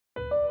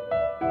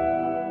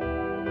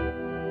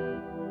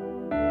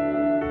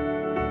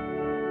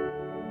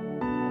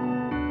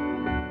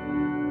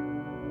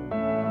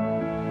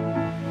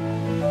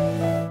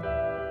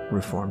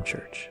Reformed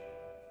Church.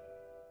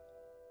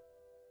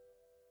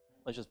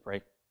 Let's just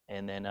pray,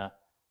 and then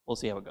we'll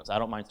see how it goes. I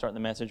don't mind starting the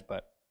message,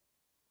 but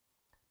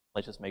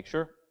let's just make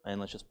sure,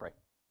 and let's just pray.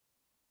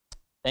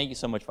 Thank you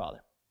so much,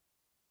 Father.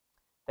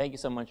 Thank you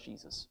so much,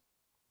 Jesus.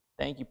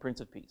 Thank you,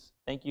 Prince of Peace.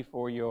 Thank you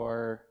for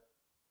your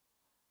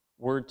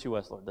word to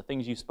us, Lord, the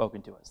things you've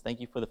spoken to us. Thank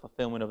you for the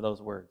fulfillment of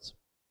those words.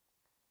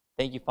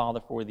 Thank you,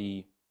 Father, for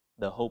the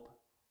hope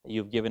that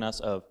you've given us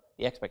of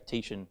the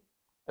expectation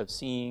of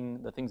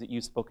seeing the things that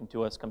you've spoken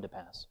to us come to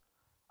pass.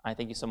 I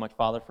thank you so much,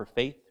 Father, for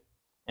faith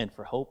and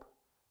for hope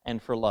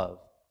and for love.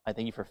 I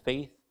thank you for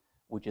faith,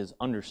 which is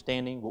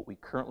understanding what we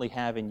currently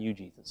have in you,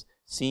 Jesus,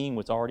 seeing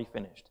what's already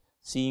finished,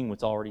 seeing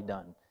what's already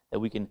done, that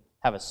we can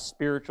have a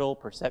spiritual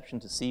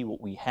perception to see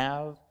what we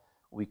have,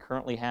 what we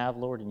currently have,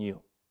 Lord, in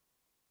you.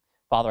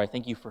 Father, I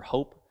thank you for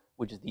hope,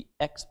 which is the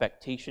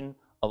expectation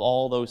of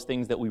all those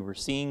things that we were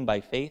seeing by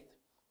faith.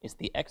 It's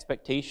the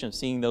expectation of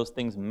seeing those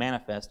things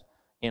manifest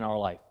in our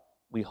life.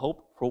 We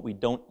hope for what we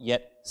don't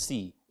yet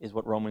see, is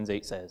what Romans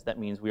 8 says. That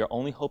means we are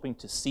only hoping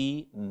to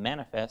see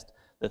manifest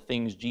the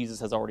things Jesus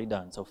has already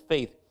done. So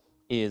faith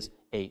is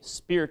a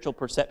spiritual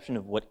perception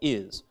of what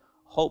is.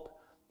 Hope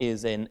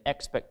is an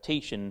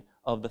expectation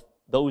of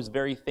those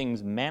very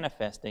things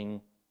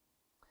manifesting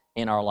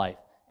in our life.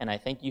 And I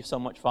thank you so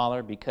much,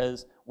 Father,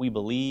 because we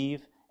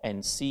believe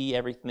and see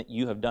everything that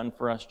you have done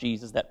for us,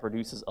 Jesus, that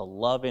produces a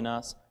love in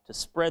us to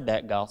spread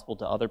that gospel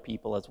to other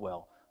people as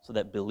well, so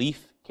that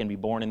belief can be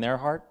born in their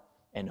heart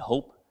and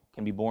hope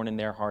can be born in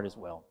their heart as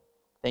well.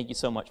 Thank you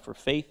so much for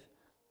faith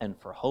and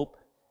for hope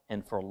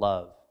and for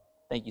love.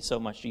 Thank you so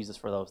much, Jesus,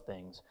 for those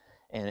things.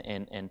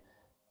 And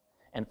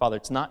Father,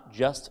 it's not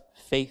just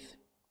faith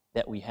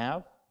that we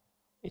have.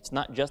 It's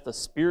not just a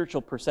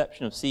spiritual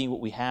perception of seeing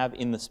what we have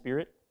in the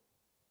Spirit.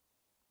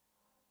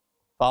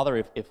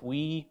 Father, if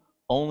we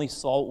only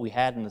saw what we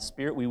had in the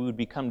Spirit, we would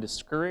become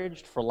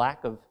discouraged for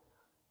lack of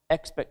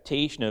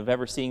expectation of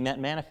ever seeing that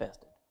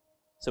manifested.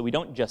 So we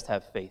don't just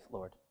have faith,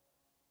 Lord.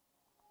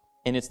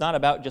 And it's not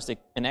about just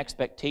an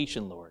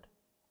expectation, Lord.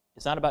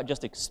 It's not about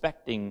just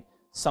expecting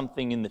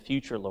something in the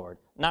future, Lord.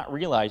 Not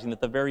realizing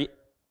that the very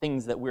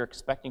things that we're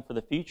expecting for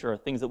the future are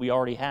things that we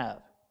already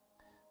have.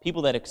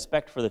 People that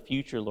expect for the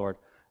future, Lord,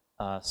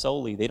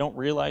 solely, they don't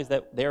realize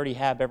that they already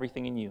have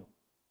everything in you.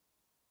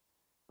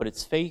 But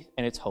it's faith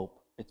and it's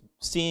hope. It's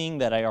seeing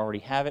that I already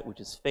have it, which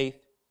is faith,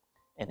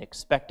 and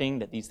expecting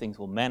that these things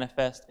will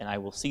manifest, and I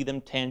will see them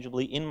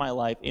tangibly in my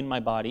life, in my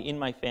body, in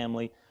my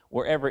family,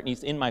 wherever it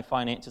needs, in my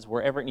finances,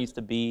 wherever it needs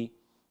to be,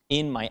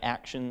 in my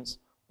actions,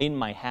 in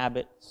my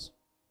habits,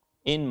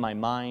 in my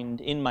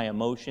mind, in my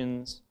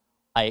emotions.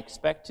 I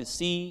expect to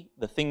see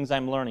the things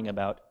I'm learning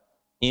about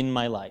in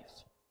my life.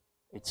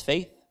 It's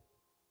faith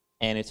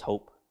and it's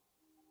hope.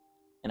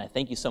 And I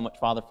thank you so much,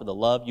 Father, for the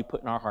love you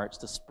put in our hearts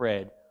to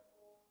spread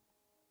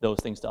those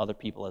things to other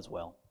people as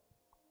well.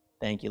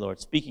 Thank you,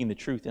 Lord, speaking the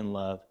truth in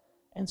love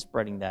and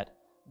spreading that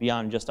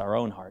beyond just our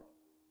own heart.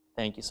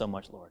 Thank you so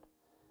much, Lord.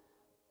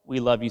 We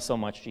love you so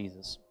much,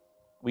 Jesus.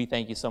 We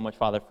thank you so much,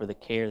 Father, for the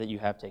care that you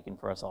have taken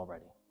for us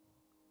already.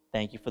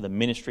 Thank you for the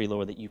ministry,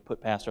 Lord, that you've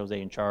put Pastor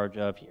Jose in charge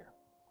of here.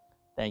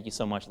 Thank you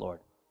so much, Lord,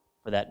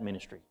 for that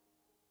ministry.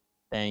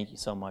 Thank you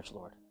so much,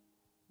 Lord.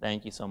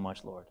 Thank you so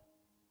much, Lord.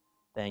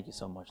 Thank you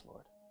so much,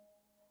 Lord.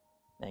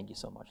 Thank you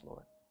so much,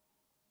 Lord.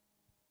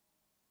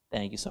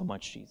 Thank you so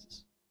much,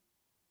 Jesus.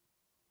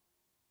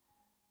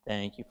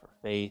 Thank you for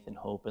faith and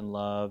hope and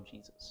love,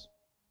 Jesus.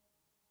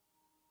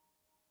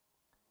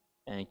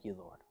 Thank you,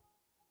 Lord.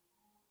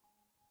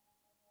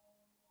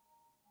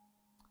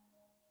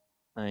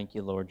 Thank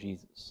you, Lord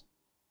Jesus.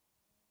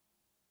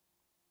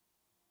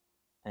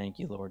 Thank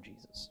you, Lord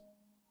Jesus.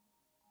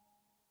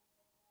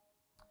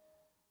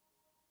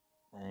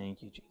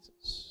 Thank you,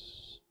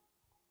 Jesus.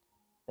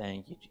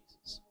 Thank you,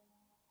 Jesus.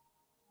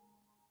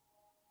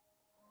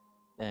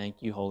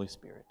 Thank you, Holy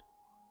Spirit.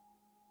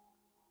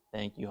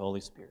 Thank you, Holy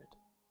Spirit,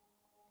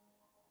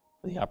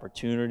 for the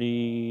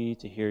opportunity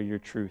to hear your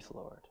truth,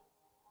 Lord.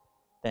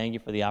 Thank you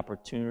for the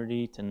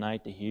opportunity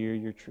tonight to hear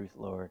your truth,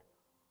 Lord.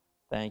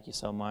 Thank you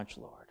so much,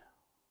 Lord.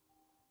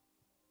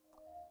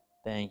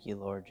 Thank you,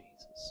 Lord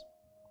Jesus.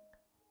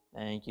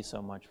 Thank you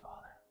so much, Father.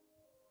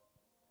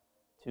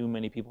 Too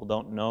many people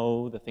don't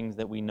know the things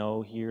that we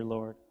know here,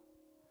 Lord,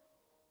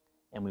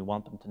 and we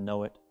want them to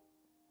know it.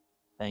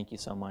 Thank you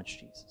so much,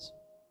 Jesus.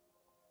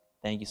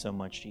 Thank you so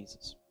much,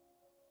 Jesus.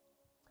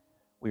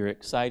 We are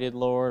excited,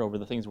 Lord, over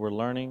the things we're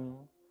learning,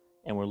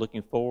 and we're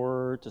looking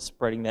forward to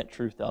spreading that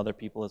truth to other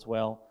people as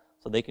well,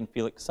 so they can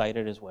feel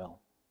excited as well.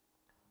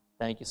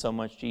 Thank you so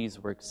much,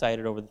 Jesus. We're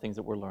excited over the things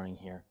that we're learning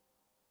here.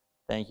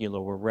 Thank you,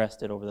 Lord. We're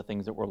rested over the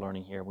things that we're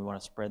learning here. We want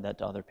to spread that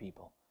to other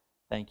people.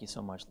 Thank you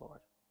so much, Lord.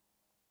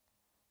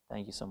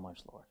 Thank you so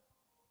much, Lord.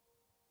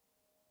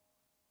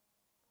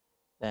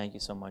 Thank you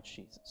so much,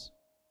 Jesus.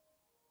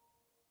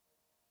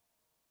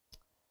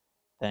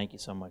 Thank you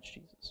so much,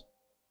 Jesus.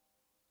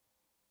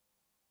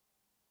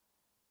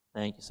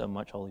 Thank you so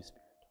much, Holy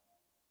Spirit.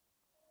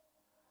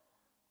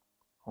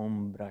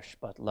 Om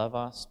brashpat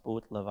lava,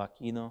 sput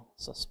lavakino,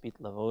 saspit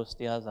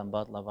lavostia,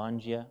 zambat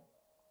lavangia,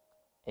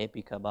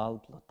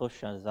 Epikabal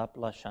platosha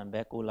zapla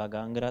shambekula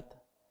gangrat.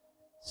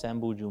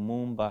 Sambu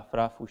jumum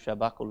bafrafu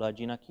shabakula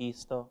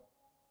jinakisto.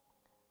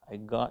 I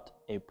got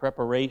a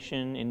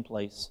preparation in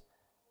place.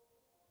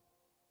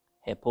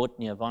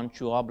 Hepotnia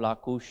vanchu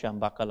ablaku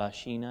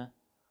shambakalashina.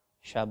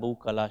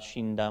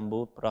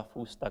 Shabukalashindambu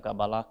prafusta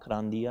kabala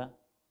krandia.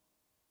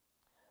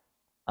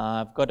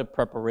 I've got a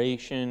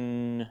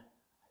preparation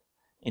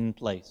in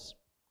place.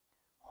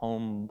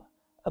 Hom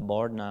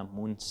aborna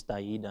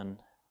munstaidan.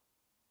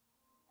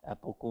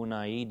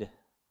 Apokunaid.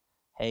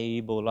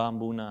 Hei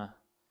bolambuna.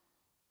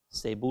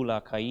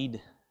 Sebula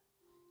kaid.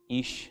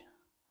 Ish.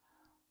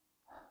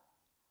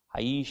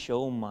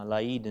 Haishoma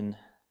laiden.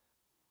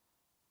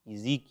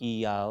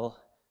 Ezekiel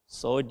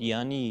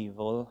sodiani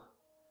vol.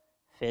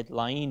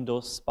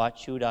 Fedlaindos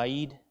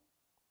spachudaid.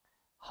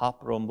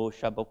 Haprombo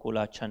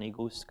shabokula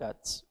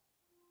chaniguskats.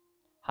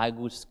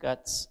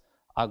 Haguskats.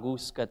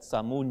 Aguskats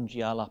amunji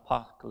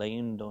alapak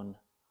leindon.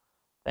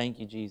 Thank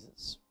you,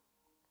 Jesus.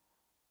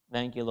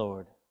 Thank you,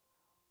 Lord.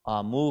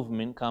 A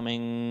movement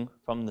coming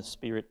from the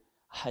Spirit.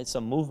 It's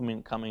a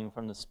movement coming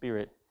from the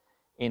Spirit.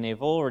 And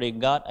I've already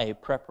got a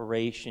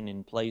preparation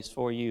in place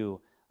for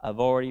you. I've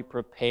already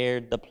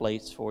prepared the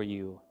place for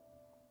you.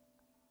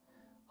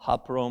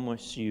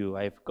 Hapromos you.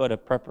 I've got a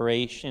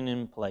preparation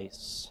in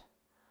place.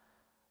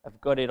 I've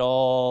got it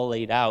all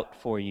laid out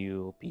for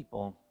you,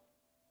 people.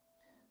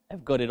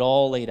 I've got it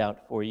all laid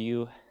out for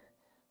you.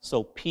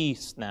 So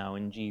peace now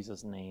in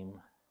Jesus' name.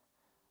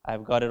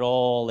 I've got it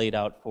all laid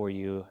out for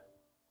you.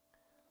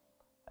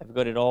 I've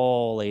got it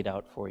all laid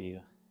out for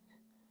you.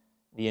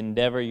 The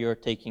endeavor you're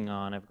taking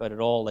on, I've got it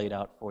all laid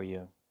out for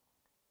you.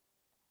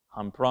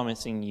 I'm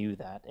promising you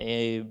that.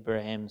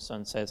 Abraham's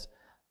son says,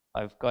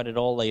 I've got it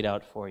all laid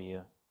out for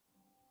you.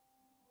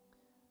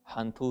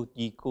 Hantut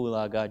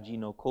yikula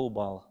gajino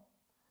kobal.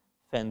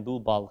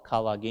 Fendubal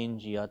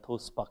kalagenji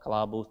atos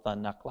paklabuta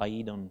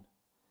naklaidon.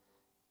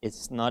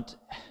 It's not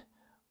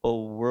a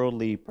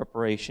worldly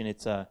preparation.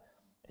 It's a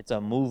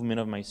movement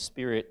of my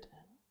spirit.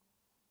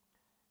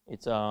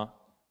 It's a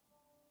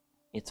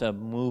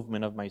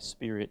movement of my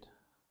spirit.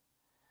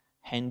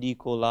 Hendi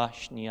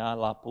kolashnia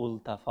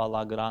lapul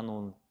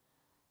tafalagranul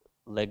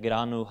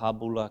legranu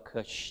habula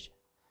kash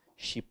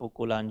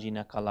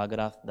shipukulanjina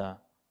kalagrafda.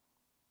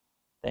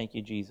 Thank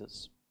you,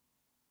 Jesus.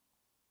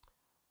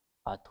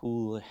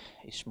 Atul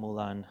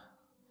ishmulan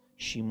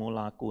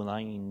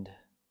shimulakulaind.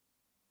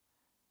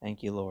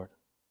 Thank you, Lord.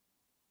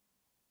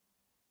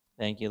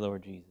 Thank you,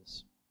 Lord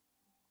Jesus.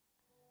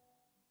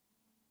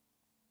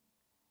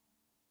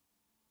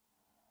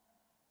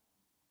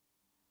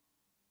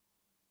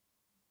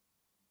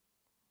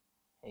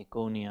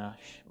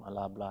 Ekoniash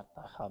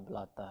malablata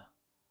hablata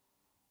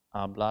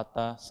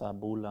ablata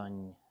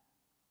sabulan.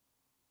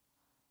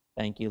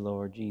 Thank you,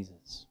 Lord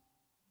Jesus.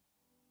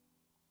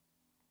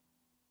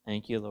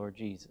 Thank you, Lord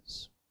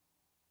Jesus.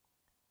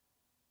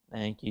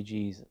 Thank you,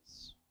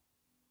 Jesus.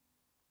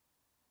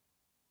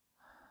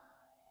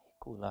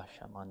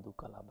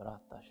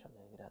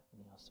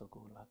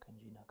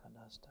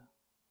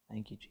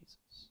 Thank you,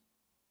 Jesus.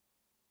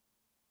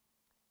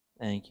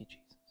 Thank you,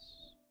 Jesus.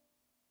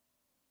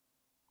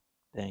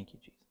 Thank you,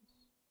 Jesus.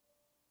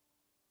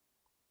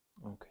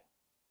 Okay.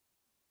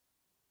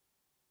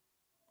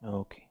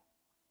 Okay.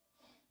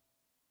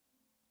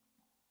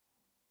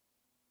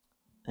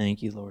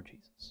 Thank you, Lord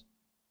Jesus.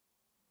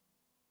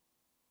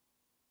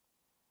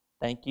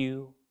 Thank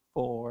you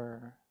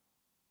for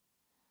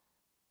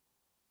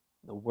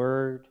the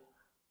word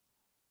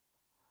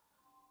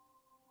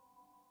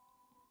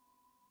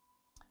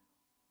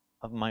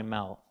of my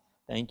mouth.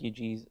 Thank you,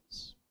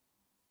 Jesus,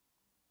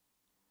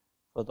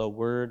 for the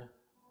word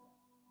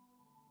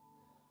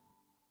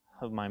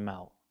of my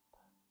mouth.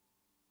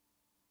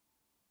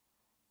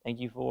 Thank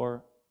you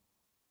for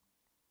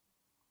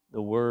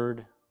the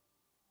word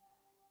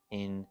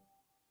in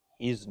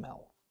His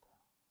mouth.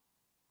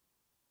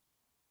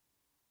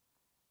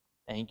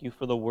 Thank you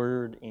for the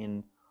word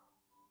in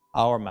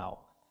our mouth.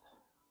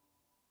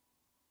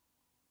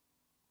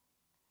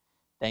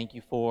 Thank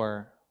you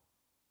for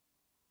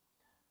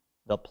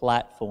the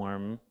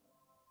platform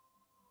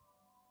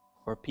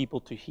for people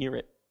to hear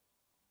it.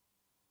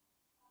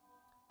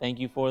 Thank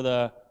you for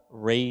the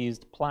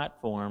raised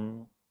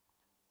platform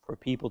for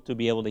people to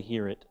be able to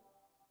hear it.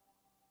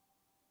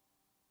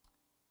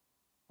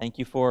 Thank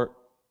you for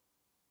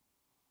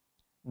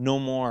no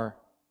more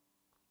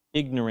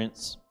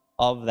ignorance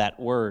of that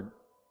word.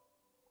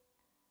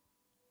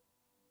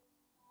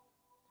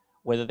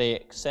 Whether they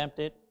accept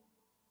it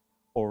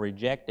or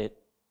reject it,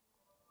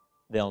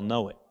 they'll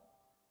know it.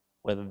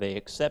 Whether they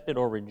accept it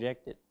or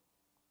reject it,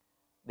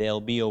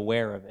 they'll be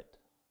aware of it.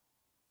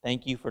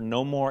 Thank you for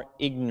no more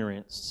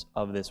ignorance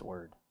of this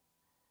word,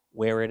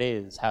 where it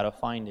is, how to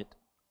find it.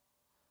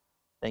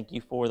 Thank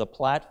you for the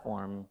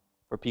platform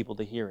for people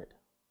to hear it.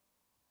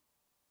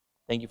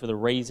 Thank you for the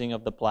raising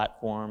of the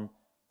platform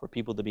for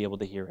people to be able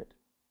to hear it.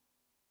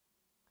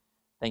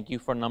 Thank you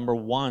for number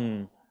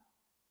one.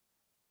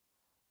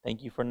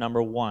 Thank you for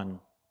number one.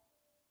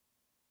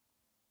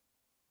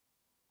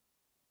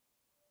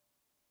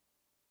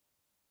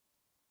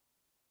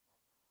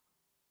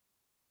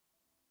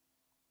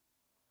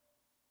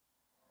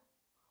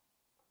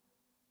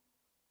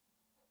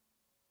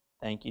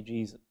 Thank you,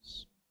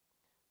 Jesus,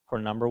 for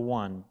number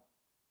one.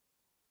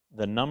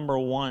 The number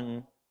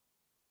one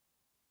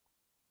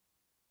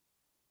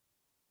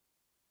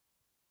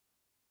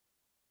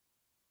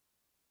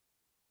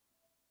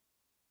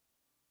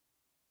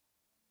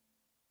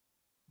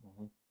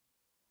Mhm.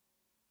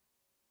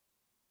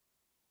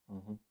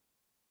 Mhm.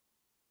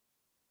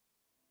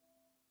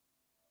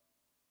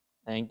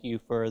 Thank you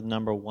for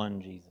number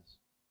one, Jesus.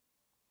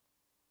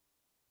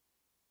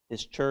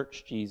 This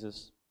church,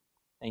 Jesus,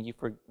 thank you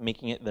for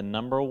making it the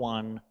number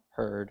one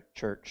heard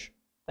church.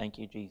 Thank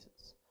you,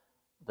 Jesus.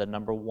 The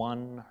number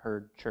one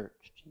heard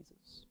church,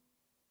 Jesus.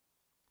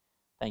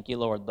 Thank you,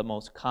 Lord, the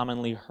most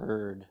commonly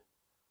heard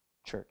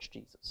church,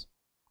 Jesus.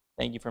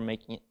 Thank you for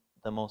making it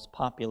the most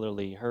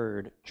popularly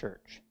heard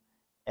church.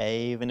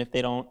 Even if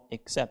they don't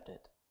accept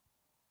it,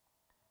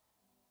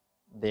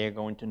 they're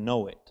going to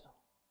know it.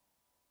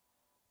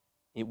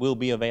 It will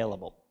be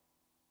available.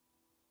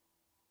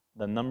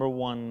 The number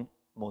one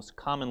most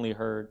commonly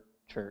heard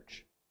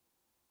church.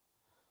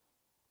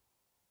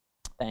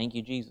 Thank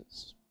you,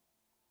 Jesus,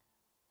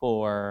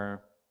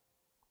 for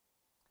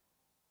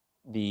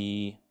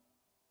the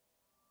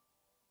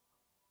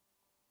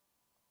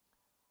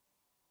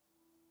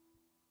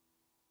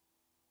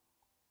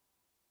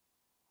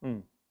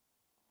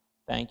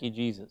Thank you,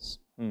 Jesus,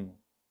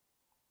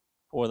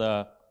 for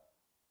the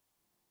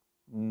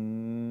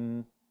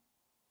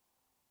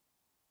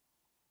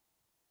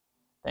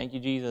Thank you,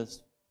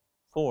 Jesus,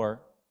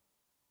 for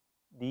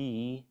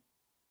the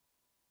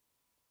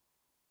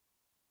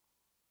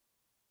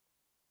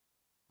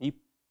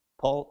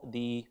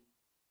the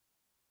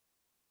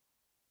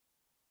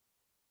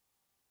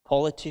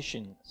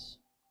politicians.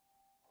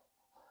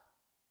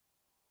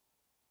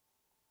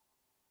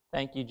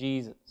 Thank you,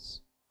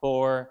 Jesus,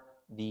 for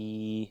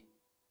the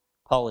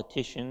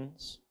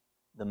politicians,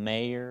 the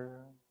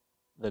mayor,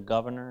 the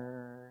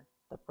governor,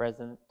 the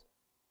president.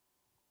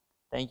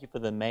 Thank you for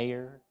the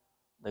mayor,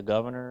 the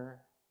governor,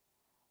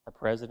 the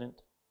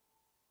president.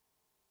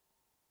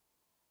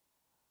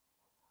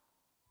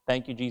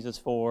 Thank you, Jesus,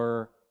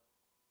 for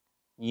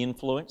the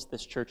influence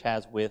this church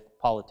has with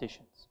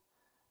politicians.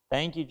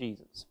 Thank you,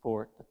 Jesus,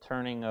 for the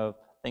turning of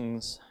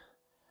things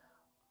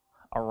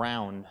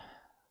around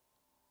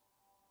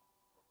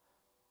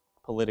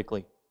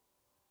politically.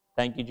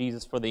 Thank you,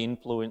 Jesus, for the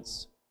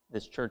influence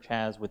this church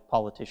has with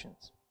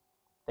politicians.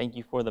 Thank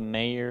you for the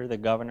mayor, the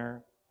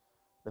governor,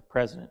 the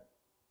president.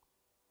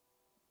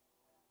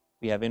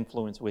 We have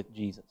influence with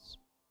Jesus.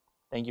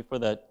 Thank you for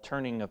the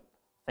turning of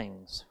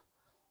things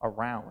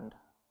around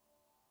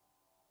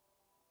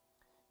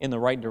in the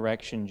right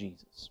direction,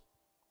 Jesus.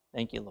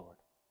 Thank you, Lord.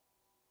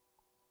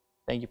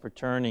 Thank you for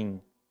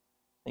turning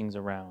things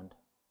around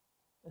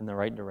in the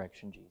right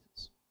direction,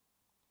 Jesus.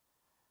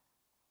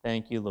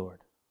 Thank you,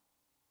 Lord.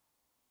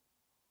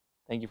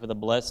 Thank you for the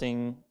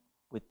blessing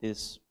with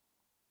this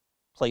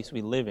place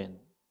we live in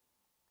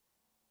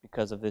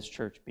because of this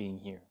church being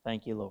here.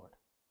 Thank you, Lord.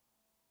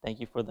 Thank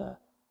you for the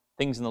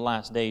things in the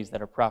last days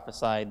that are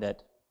prophesied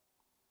that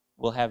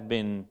will have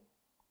been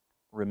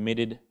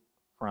remitted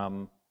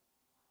from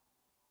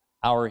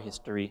our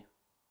history.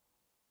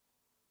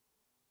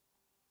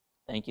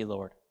 Thank you,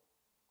 Lord.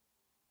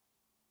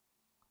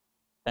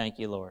 Thank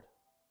you, Lord.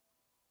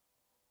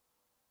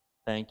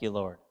 Thank you,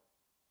 Lord.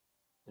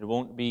 It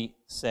won't be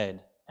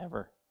said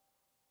ever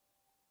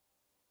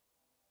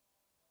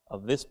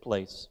of this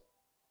place,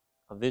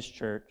 of this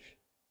church.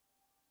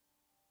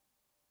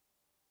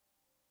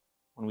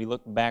 When we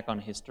look back on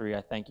history,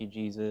 I thank you,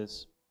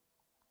 Jesus.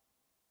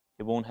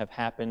 It won't have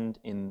happened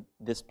in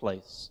this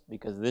place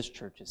because this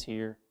church is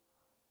here.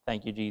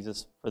 Thank you,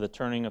 Jesus, for the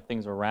turning of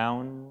things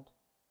around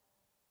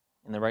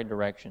in the right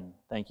direction.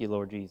 Thank you,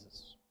 Lord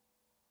Jesus.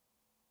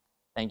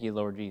 Thank you,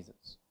 Lord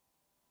Jesus.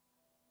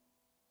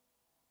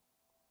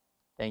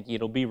 Thank you.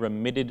 It'll be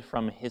remitted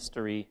from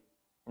history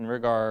in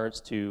regards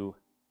to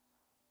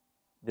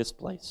this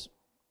place,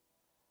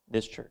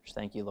 this church.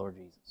 Thank you, Lord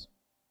Jesus.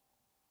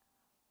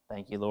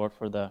 Thank you, Lord,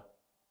 for the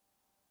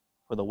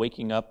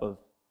waking up of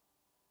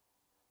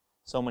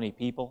so many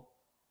people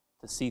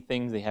to see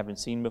things they haven't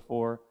seen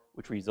before,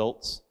 which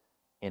results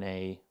in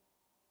a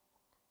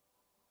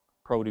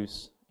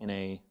produce, in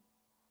a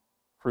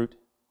fruit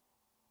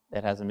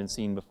that hasn't been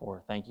seen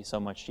before. Thank you so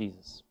much,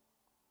 Jesus.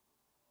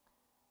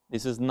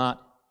 This is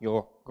not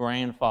your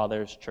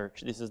grandfather's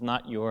church. This is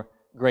not your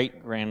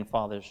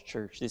great-grandfather's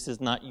church. This is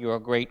not your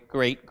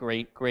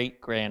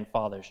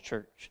great-great-great-great-grandfather's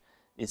church.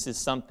 This is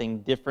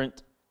something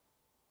different.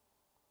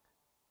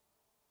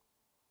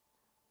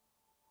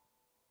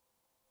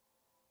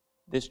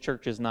 This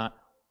church is not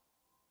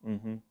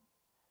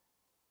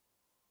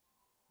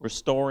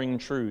restoring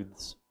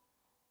truths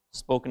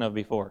spoken of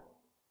before.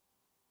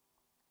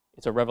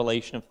 It's a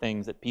revelation of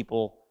things that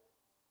people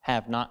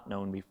have not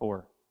known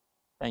before.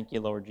 Thank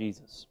you, Lord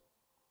Jesus.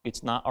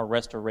 It's not a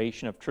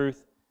restoration of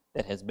truth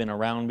that has been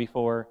around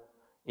before.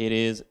 It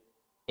is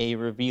a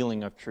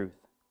revealing of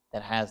truth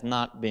that has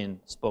not been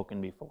spoken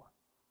before.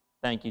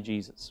 Thank you,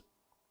 Jesus.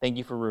 Thank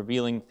you for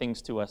revealing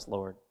things to us,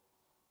 Lord,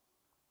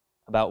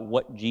 about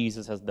what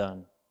Jesus has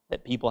done.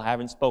 that people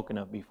haven't spoken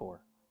of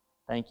before.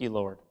 Thank you,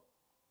 Lord.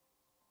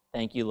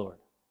 Thank you, Lord.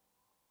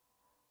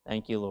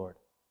 Thank you, Lord.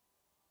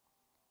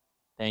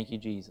 Thank you,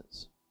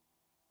 Jesus.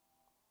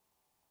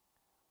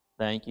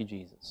 Thank you,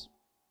 Jesus.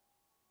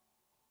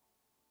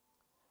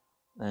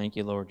 Thank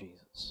you, Lord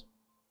Jesus.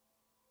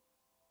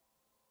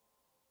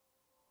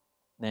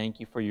 Thank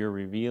you for your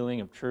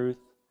revealing of truth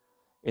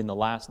in the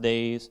last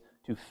days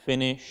to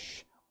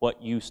finish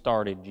what you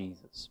started,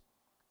 Jesus.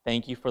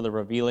 Thank you for the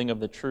revealing of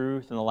the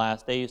truth in the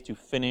last days to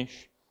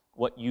finish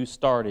what you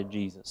started,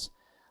 Jesus.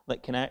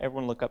 Can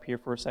everyone look up here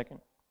for a second?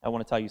 I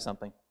want to tell you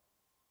something.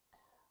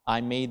 I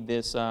made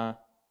this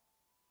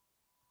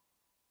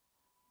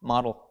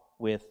model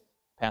with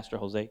Pastor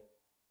Jose.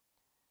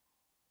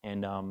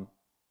 And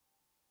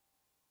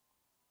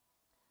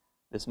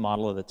this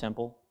model of the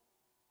temple.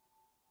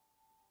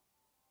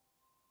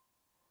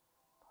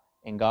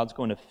 And God's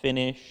going to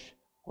finish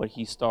what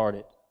He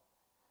started.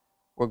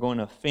 We're going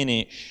to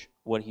finish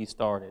what He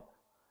started.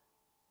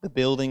 The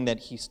building that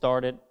He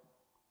started,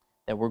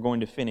 that we're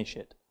going to finish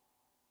it.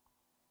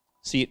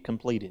 See it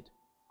completed.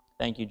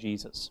 Thank you,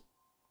 Jesus.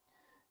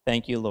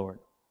 Thank you, Lord.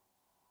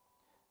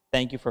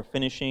 Thank you for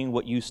finishing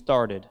what you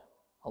started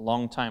a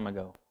long time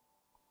ago.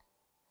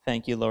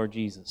 Thank you, Lord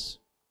Jesus.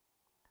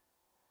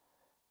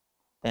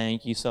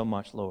 Thank you so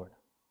much, Lord,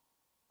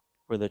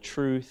 for the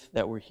truth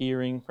that we're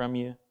hearing from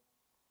you,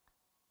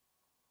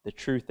 the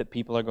truth that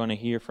people are going to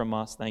hear from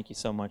us. Thank you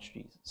so much,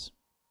 Jesus.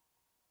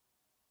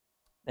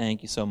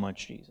 Thank you so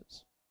much,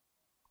 Jesus.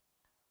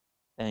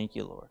 Thank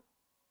you, Lord.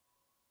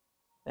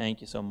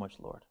 Thank you so much,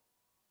 Lord.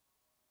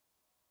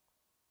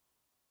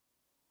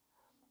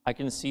 I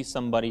can see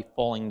somebody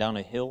falling down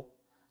a hill.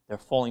 They're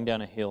falling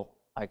down a hill.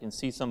 I can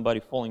see somebody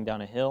falling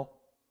down a hill,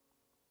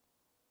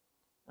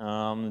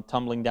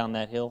 tumbling down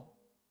that hill.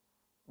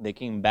 They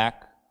came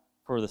back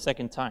for the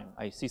second time.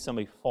 I see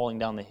somebody falling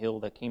down the hill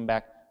that came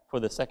back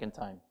for the second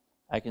time.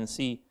 I can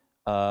see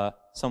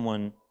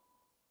someone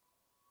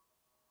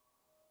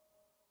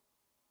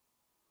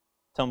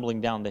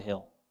tumbling down the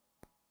hill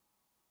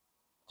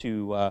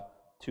to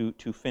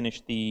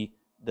finish the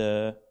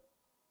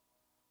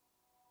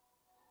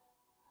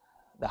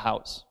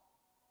house.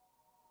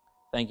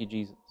 Thank you,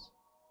 Jesus.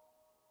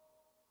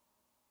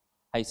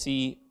 I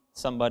see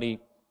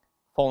somebody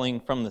falling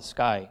from the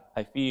sky.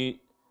 I feel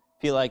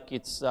like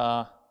it's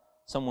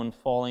someone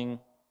falling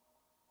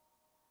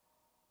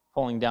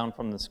down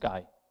from the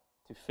sky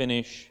to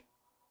finish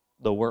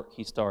the work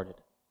he started.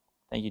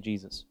 Thank you,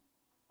 Jesus.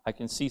 I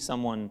can see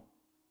someone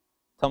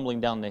tumbling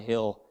down the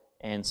hill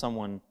and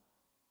someone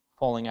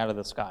falling out of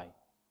the sky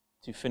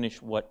to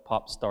finish what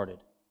Pop started.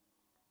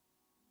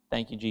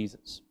 Thank you,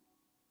 Jesus.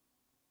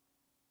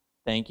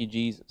 Thank you,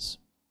 Jesus.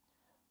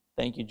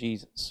 Thank you,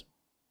 Jesus.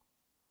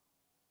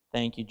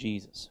 Thank you,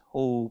 Jesus.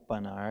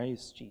 Open our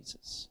eyes,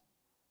 Jesus.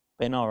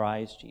 Open our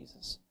eyes,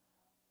 Jesus.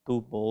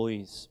 Tu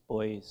boys,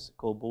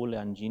 kobule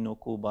angino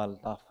kubal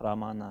la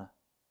framana.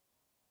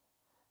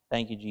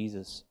 Thank you,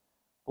 Jesus.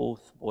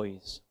 Both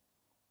boys.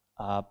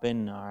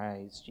 Open our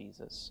eyes,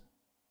 Jesus.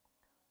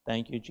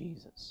 Thank you,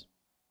 Jesus.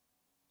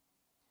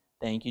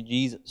 Thank you,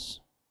 Jesus.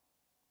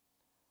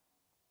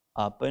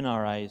 Open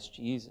our eyes,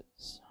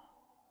 Jesus.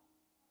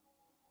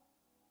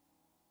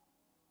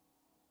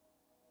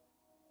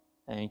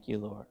 Thank you,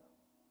 Lord.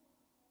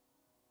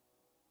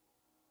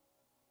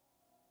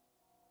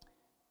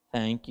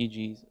 Thank you,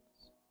 Jesus.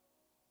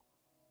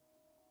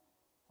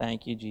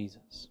 Thank you,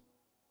 Jesus.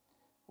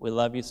 We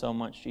love you so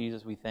much,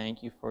 Jesus. We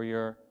thank you for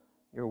your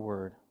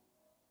word.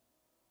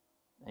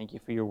 Thank you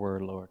for your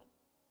word, Lord.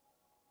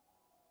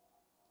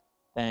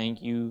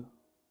 Thank you.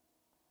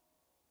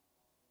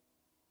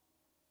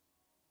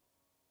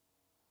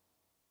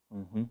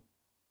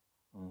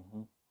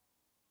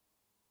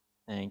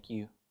 Thank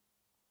you.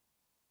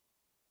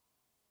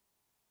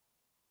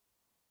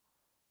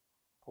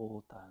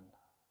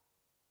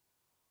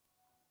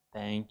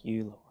 Thank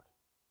you, Lord.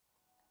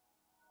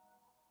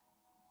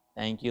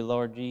 Thank you,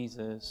 Lord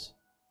Jesus.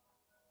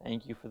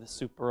 Thank you for the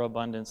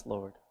superabundance,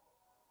 Lord.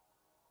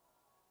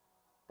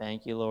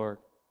 Thank you, Lord.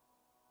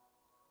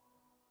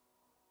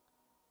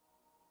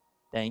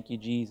 Thank you,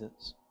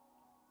 Jesus.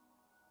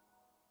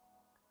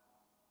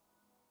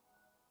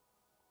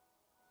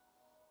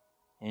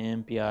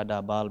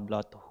 Empiada bal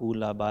blat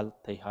hula bal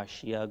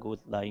tehashia gut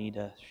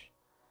laidash.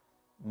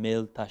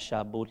 Mil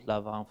tashabut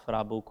lavan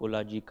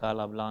frabukula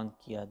jikala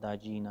blankia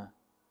dajina.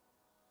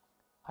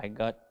 I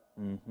got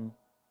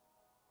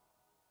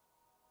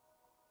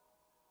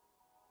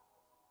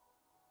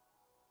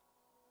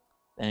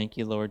Thank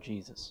you, Lord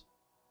Jesus.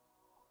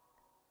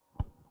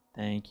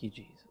 Thank you,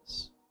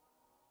 Jesus.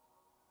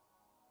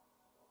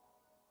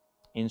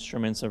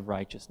 Instruments of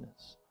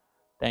righteousness.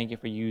 Thank you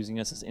for using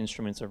us as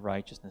instruments of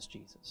righteousness,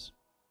 Jesus.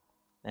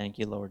 Thank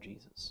you, Lord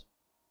Jesus.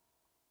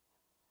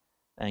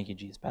 Thank you,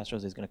 Jesus. Pastor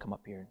Jose is going to come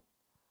up here and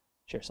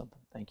share something.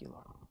 Thank you,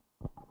 Lord.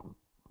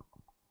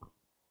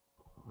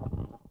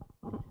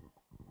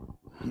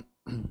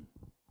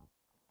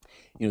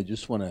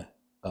 Just want to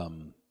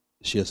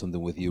share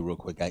something with you real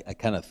quick. I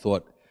kind of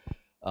thought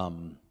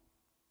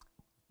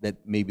that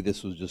maybe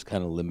this was just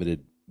kind of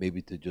limited,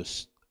 maybe to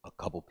just a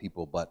couple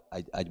people, but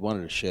I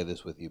wanted to share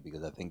this with you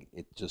because I think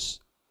it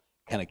just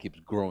kind of keeps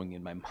growing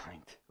in my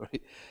mind,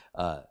 right?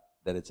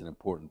 That it's an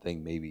important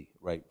thing, maybe,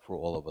 right, for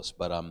all of us.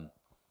 But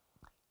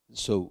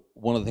so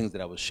one of the things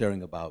that I was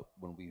sharing about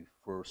when we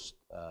first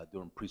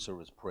during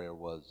pre-service prayer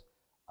was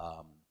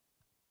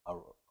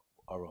our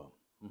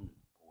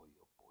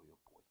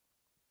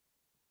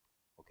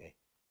okay.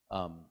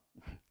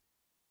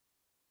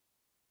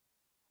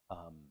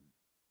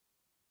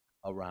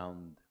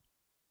 Around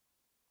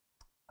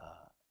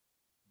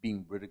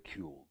being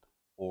ridiculed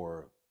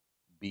or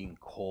being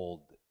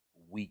called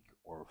weak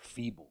or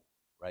feeble,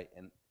 right?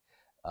 And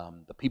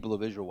the people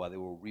of Israel, while they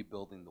were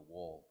rebuilding the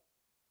wall,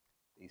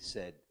 it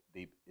said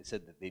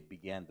that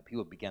the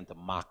people began to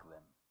mock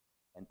them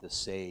and to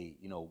say,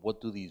 you know,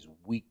 what do these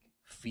weak,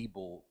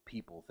 feeble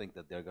people think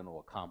that they're going to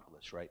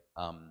accomplish, right?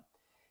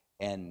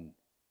 And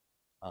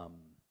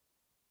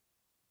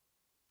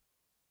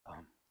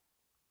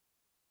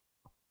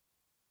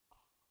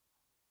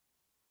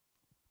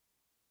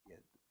yeah,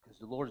 because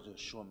the Lord is just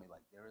showing me,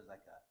 like, there is like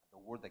the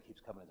word that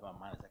keeps coming into my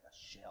mind is like a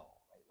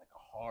shell, right? Like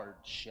a hard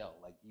shell.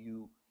 Like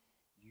you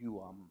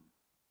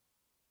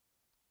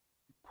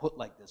put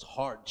like this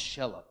hard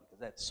shell up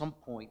because at some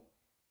point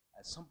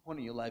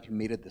in your life you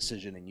made a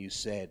decision and you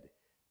said,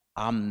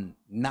 I'm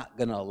not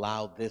going to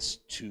allow this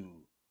to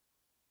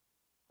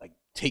like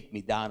take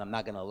me down. I'm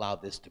not going to allow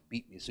this to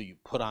beat me. So you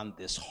put on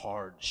this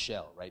hard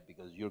shell, right?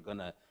 Because you're going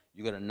to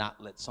not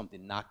let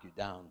something knock you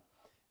down.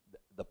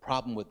 The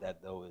problem with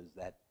that, though, is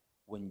that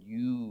when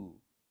you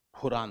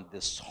put on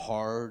this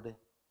hard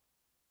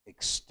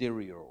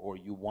exterior, or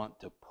you want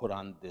to put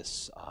on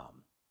this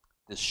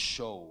this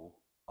show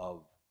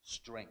of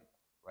strength,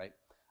 right?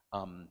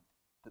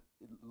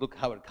 Look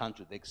how it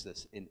contradicts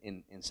this.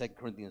 In 2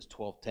 Corinthians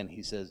 12:10,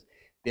 he says,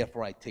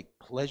 therefore I take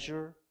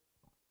pleasure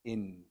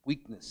in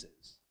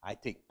weaknesses. I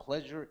take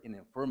pleasure in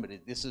infirmity.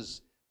 This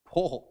is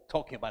Paul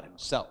talking about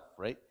himself,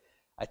 right?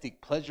 I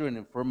take pleasure in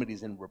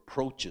infirmities and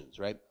reproaches,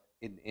 right?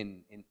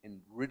 In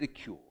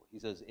ridicule. He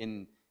says,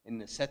 in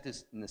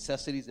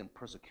necessities and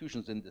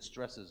persecutions and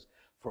distresses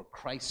for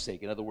Christ's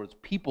sake. In other words,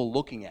 people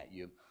looking at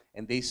you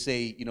and they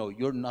say, you know,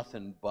 you're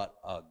nothing but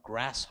a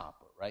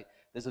grasshopper, right?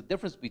 There's a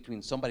difference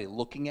between somebody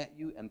looking at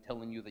you and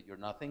telling you that you're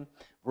nothing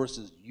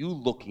versus you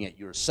looking at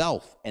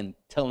yourself and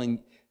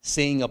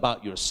saying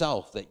about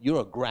yourself that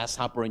you're a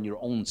grasshopper in your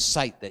own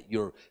sight, that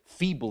you're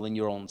feeble in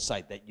your own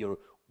sight, that you're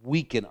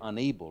weak and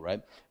unable,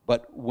 right?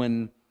 But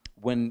when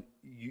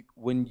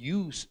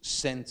you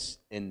sense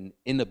an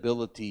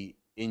inability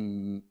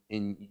in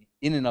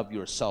and of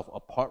yourself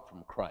apart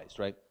from Christ,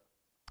 right?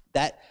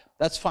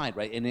 That's fine,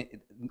 right? And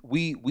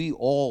we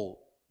all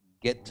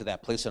get to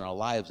that place in our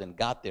lives and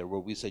got there where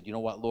we said, you know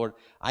what, Lord,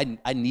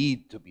 I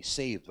need to be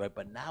saved, right?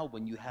 But now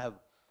when you have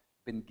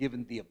been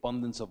given the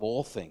abundance of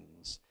all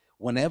things,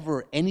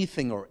 whenever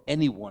anything or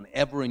anyone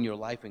ever in your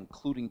life,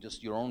 including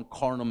just your own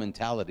carnal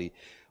mentality,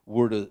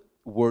 were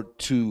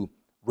to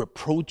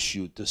reproach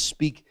you, to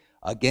speak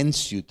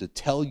against you, to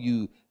tell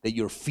you that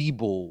you're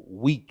feeble,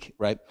 weak,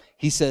 right?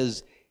 He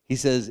says,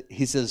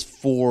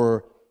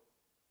 for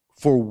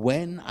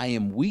when I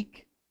am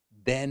weak,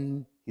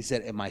 then, he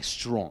said, am I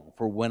strong?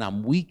 For when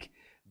I'm weak,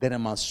 then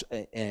am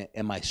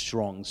I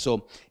strong?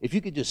 So if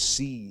you could just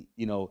see,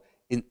 you know,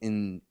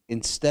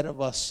 instead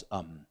of us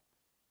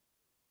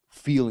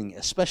feeling,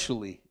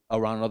 especially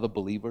around other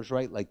believers,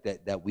 right, like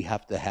that we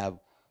have to have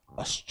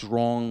a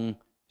strong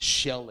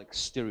shell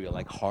exterior,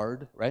 like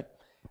hard, right?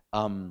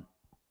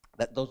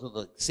 That those are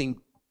the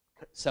same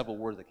several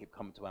words that keep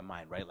coming to my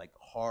mind, right? Like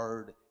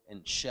hard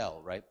and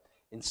shell, right?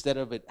 Instead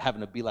of it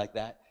having to be like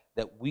that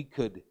we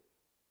could,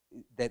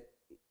 that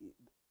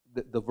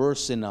the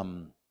verse in that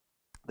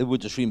we were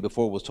just reading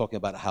before was talking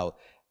about how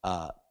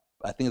I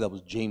think that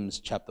was James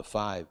chapter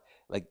 5,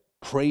 like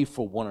pray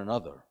for one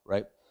another,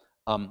 right?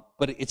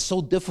 But it's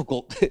so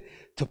difficult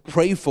to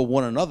pray for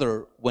one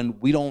another when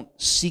we don't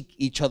seek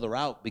each other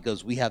out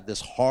because we have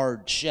this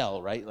hard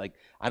shell, right? Like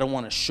I don't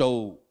want to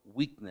show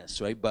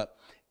weakness, right? But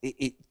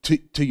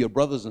to your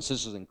brothers and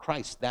sisters in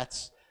Christ,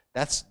 that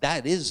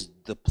is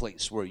the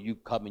place where you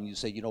come and you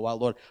say, you know what,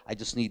 Lord, I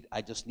just need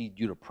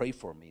you to pray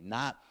for me.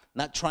 Not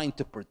trying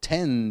to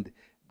pretend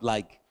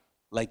like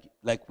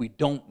we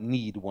don't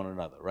need one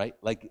another, right?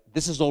 Like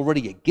this is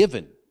already a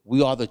given.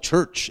 We are the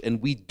church,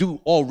 and we do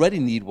already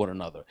need one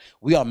another.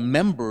 We are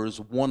members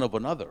one of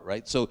another,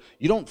 right? So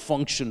you don't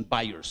function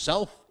by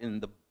yourself in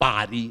the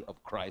body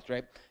of Christ,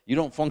 right? You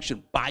don't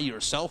function by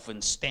yourself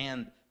and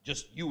stand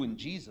just you and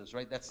Jesus,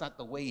 right? That's not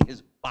the way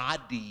his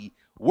body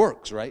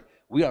works, right?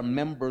 We are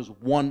members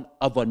one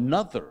of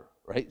another,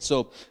 right?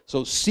 So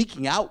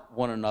seeking out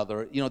one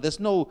another, you know, there's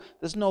no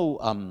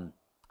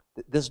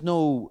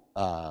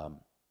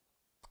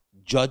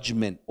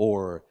judgment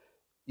or,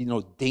 you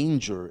know,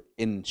 danger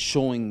in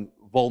showing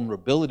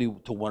vulnerability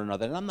to one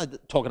another. And I'm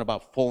not talking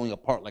about falling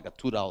apart like a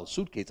 $2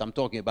 suitcase. I'm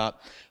talking about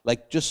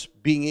like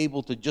just being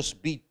able to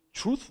just be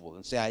truthful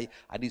and say,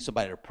 I need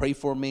somebody to pray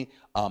for me.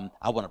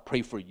 I want to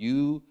pray for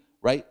you,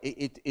 right?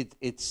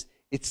 It's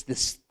it's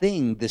this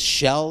thing, this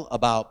shell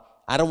about,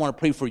 I don't want to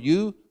pray for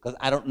you because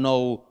I don't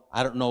know,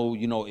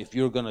 if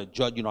you're going to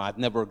judge, I've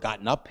never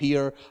gotten up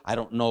here. I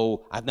don't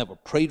know. I've never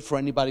prayed for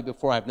anybody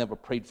before. I've never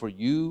prayed for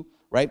you,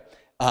 right?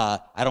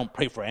 I don't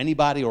pray for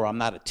anybody, or I'm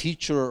not a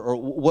teacher, or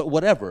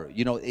whatever.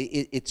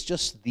 It's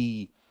just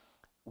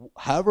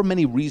however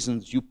many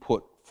reasons you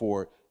put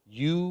for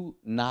you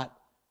not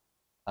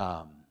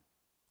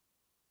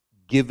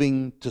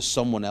giving to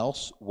someone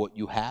else what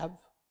you have,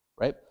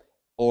 right?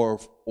 Or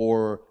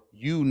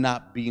you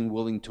not being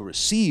willing to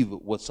receive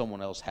what someone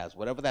else has,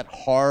 whatever that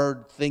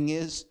hard thing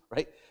is,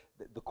 right?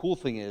 The cool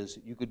thing is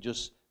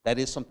that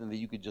is something that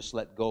you could just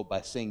let go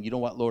by saying, you know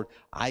what, Lord,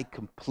 I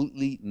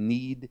completely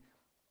needed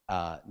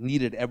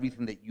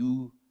everything that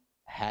you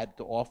had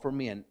to offer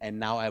me, and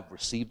now I've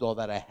received all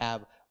that I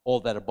have, all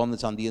that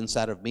abundance on the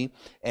inside of me,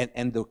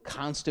 and the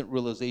constant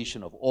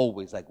realization of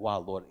always like, wow,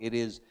 Lord, it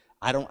is,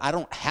 I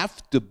don't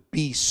have to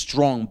be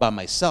strong by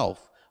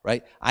myself,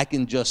 right? I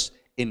can just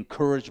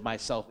encourage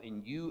myself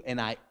in you, and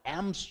I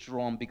am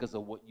strong because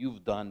of what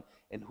you've done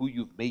and who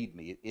you've made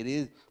me. It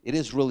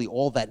is really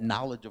all that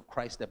knowledge of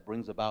Christ that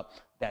brings about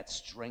that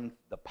strength,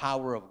 the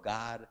power of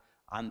God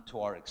onto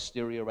our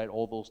exterior, right?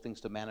 All those things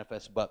to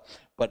manifest, but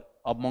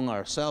among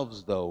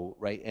ourselves, though,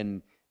 right?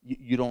 And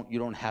you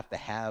don't have to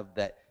have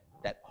that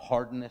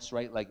hardness,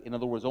 right? Like, in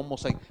other words,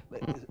 almost like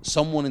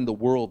someone in the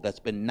world that's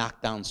been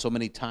knocked down so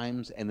many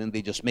times, and then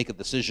they just make a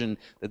decision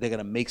that they're going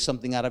to make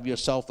something out of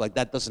yourself. Like,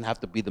 that doesn't have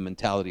to be the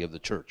mentality of the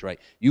church, right?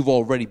 You've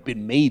already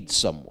been made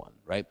someone,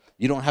 right?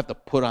 You don't have to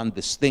put on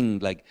this thing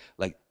like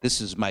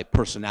this is my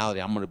personality.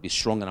 I'm going to be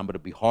strong and I'm going to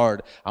be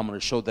hard. I'm going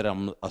to show that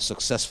I'm a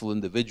successful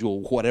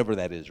individual, whatever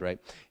that is, right?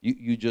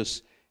 You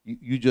just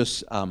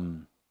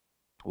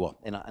well,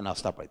 and I'll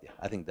stop right there.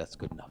 I think that's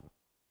good enough.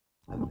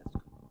 I think that's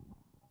good.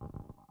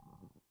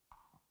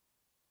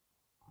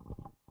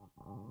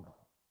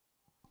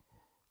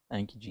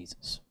 Thank you,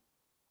 Jesus.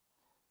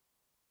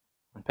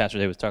 When Pastor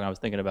Dave was talking, I was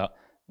thinking about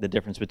the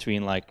difference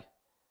between, like,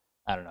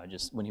 I don't know,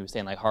 just when he was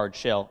saying like hard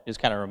shell, it just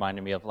kind of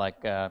reminded me of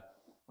like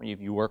when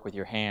you work with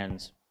your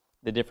hands,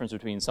 the difference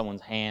between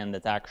someone's hand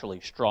that's actually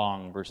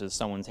strong versus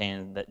someone's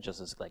hand that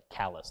just is like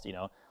calloused,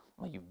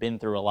 like you've been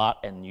through a lot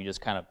and you just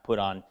kind of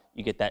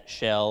you get that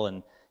shell,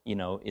 and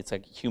it's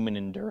like human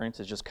endurance.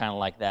 It's just kind of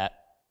like that.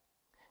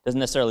 Doesn't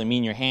necessarily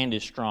mean your hand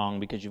is strong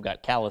because you've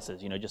got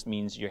calluses, it just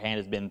means your hand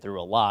has been through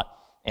a lot,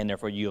 and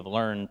therefore you have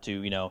learned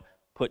to,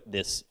 put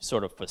this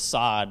sort of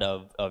facade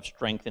of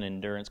strength and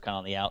endurance kind of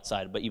on the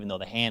outside, but even though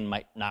the hand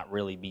might not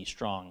really be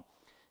strong.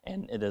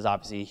 And there's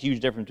obviously a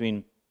huge difference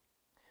between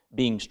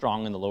being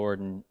strong in the Lord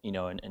and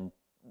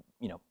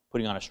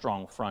putting on a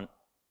strong front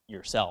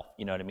yourself.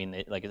 You know what I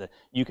mean?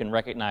 You can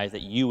recognize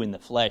that you in the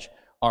flesh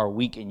are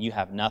weak and you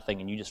have nothing,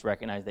 and you just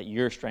recognize that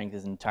your strength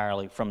is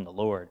entirely from the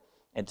Lord.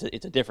 And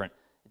it's a different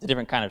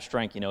kind of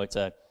strength.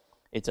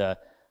 It's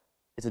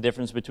a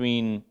difference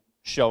between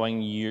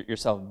showing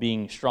yourself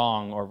being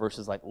strong or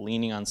versus like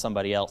leaning on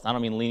somebody else. I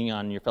don't mean leaning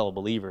on your fellow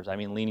believers. I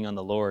mean leaning on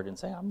the Lord and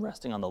saying, I'm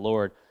resting on the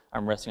Lord.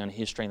 I'm resting on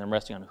His strength. I'm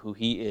resting on who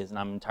He is, and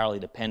I'm entirely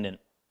dependent.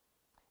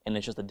 And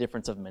it's just a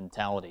difference of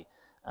mentality.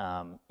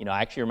 I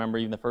actually remember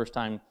even the first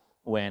time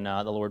when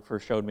the Lord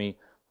first showed me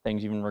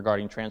things even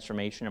regarding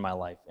transformation in my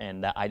life,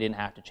 and that I didn't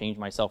have to change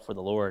myself for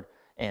the Lord,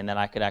 and that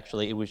I could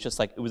actually, it was just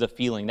like, it was a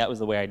feeling. That was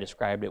the way I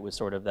described it. It was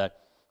sort of the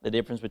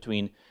difference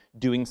between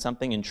doing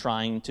something and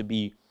trying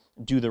to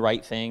do the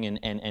right thing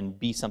and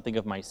be something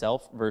of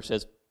myself,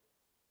 versus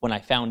when I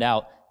found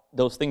out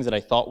those things that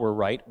I thought were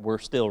right were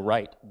still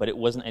right, but it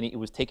wasn't it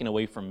was taken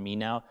away from me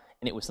now,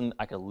 and it was something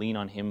I could lean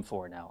on Him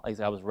for now. Like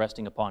I was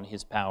resting upon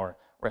His power,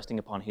 resting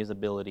upon His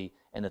ability,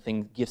 and the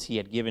gifts He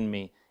had given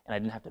me, and I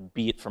didn't have to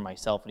be it for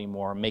myself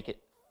anymore, or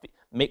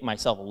make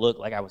myself look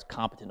like I was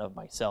competent of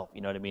myself.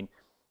 You know what I mean?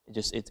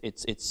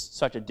 It's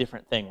such a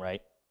different thing,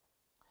 right?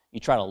 You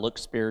try to look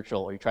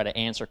spiritual, or you try to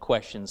answer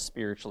questions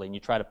spiritually, and you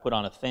try to put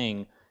on a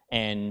thing,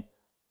 and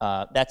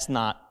that's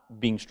not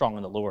being strong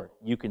in the Lord.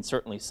 You can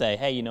certainly say,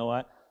 hey, you know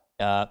what?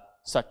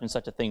 Such and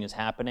such a thing is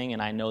happening,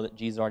 and I know that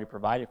Jesus already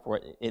provided for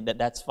it.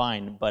 That's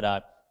fine,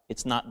 but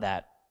it's not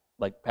that,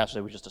 like Pastor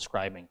Lee was just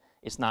describing.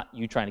 It's not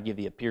you trying to give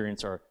the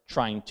appearance or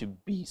trying to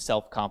be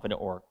self-confident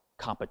or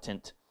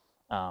competent.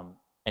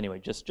 Anyway,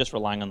 just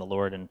relying on the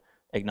Lord and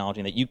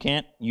acknowledging that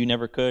you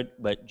never could,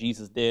 but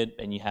Jesus did,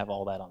 and you have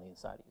all that on the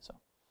inside of you. So,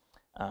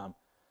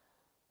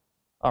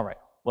 all right.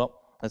 Well,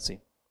 let's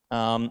see.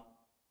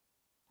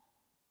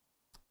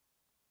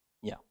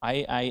 Yeah,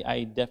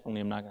 I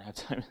definitely am not going to have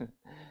time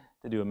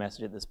to do a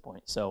message at this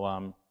point.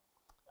 So,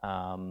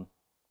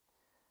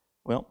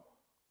 well,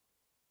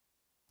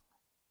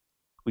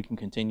 we can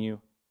continue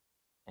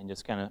and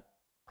just kind of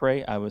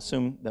pray. I would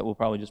assume that we'll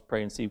probably just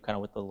pray and see kind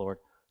of what the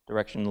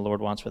direction the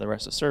Lord wants for the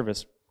rest of the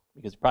service,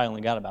 because we probably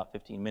only got about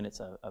 15 minutes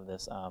of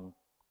this.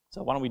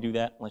 So why don't we do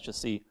that? Let's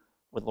just see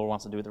what the Lord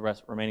wants to do with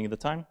the remaining of the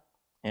time.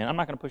 And I'm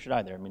not going to push it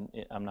either. I mean,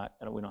 we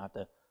don't have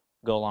to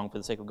go along for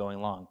the sake of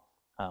going long.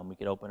 We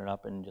could open it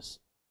up and just,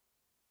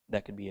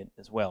 that could be it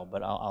as well.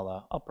 But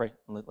I'll pray.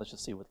 Let's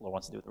just see what the Lord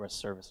wants to do with the rest of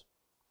the service.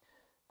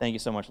 Thank you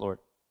so much, Lord.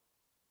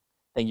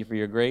 Thank you for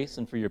your grace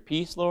and for your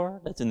peace,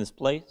 Lord, that's in this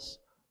place.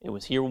 It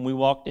was here when we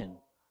walked in.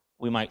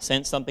 We might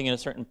sense something at a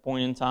certain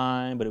point in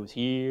time, but it was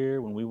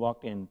here when we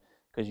walked in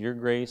because your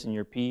grace and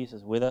your peace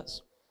is with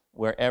us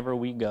wherever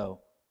we go.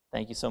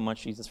 Thank you so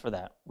much, Jesus, for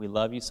that. We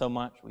love you so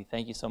much. We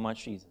thank you so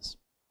much, Jesus.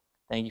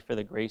 Thank you for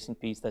the grace and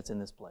peace that's in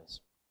this place.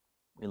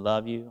 We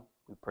love you.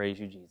 We praise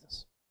you,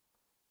 Jesus.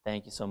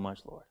 Thank you so much,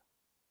 Lord.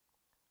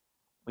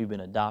 We've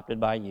been adopted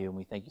by you, and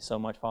we thank you so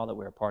much, Father,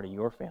 we're a part of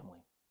your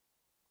family.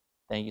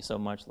 Thank you so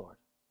much, Lord.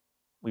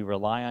 We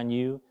rely on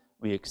you.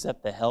 We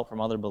accept the help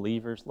from other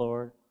believers,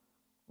 Lord,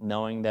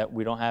 knowing that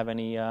we don't have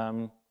any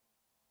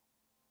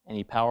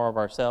power of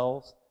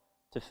ourselves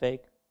to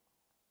fake.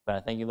 But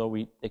I thank you, Lord,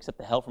 we accept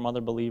the help from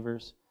other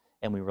believers,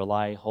 and we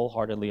rely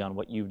wholeheartedly on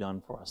what you've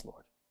done for us,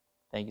 Lord.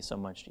 Thank you so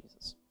much,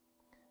 Jesus.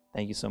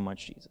 Thank you so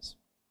much, Jesus.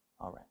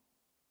 All right.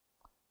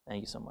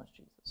 Thank you so much,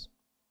 Jesus.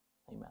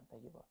 Amen.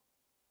 Thank you, Lord.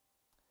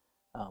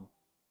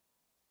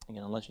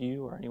 Again, unless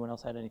you or anyone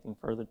else had anything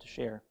further to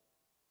share,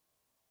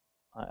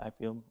 I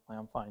feel like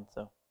I'm fine,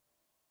 so.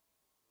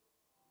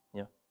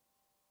 Yeah.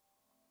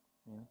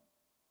 Yeah.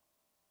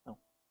 No.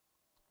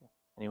 Yeah.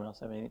 Anyone else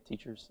have anything?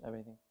 Teachers have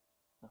anything?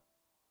 No.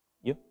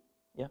 You?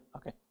 Yeah?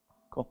 Okay.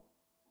 Cool.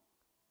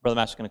 Brother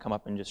Master's going to come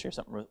up and just share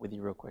something with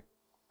you real quick.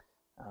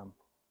 I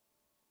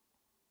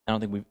don't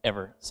think we've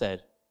ever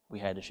said we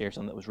had to share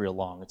something that was real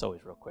long. It's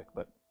always real quick,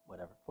 but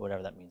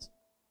whatever that means.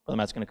 Brother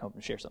Matt's going to come up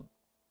and share something.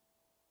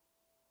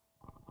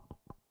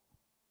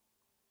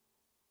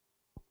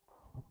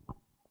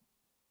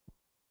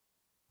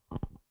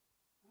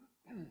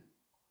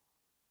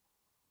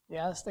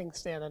 Yeah, as things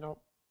stand, I don't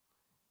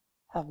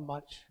have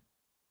much,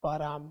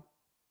 but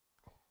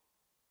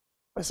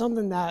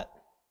something that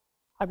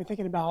I've been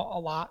thinking about a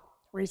lot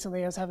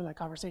recently. I was having a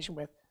conversation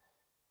with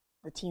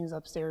the teens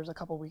upstairs a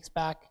couple weeks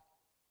back,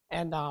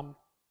 and on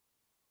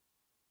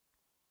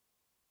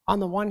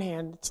the one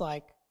hand, it's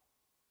like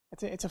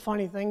it's a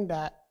funny thing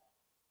that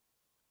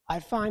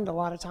I find a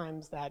lot of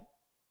times that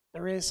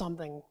there is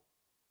something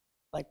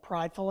like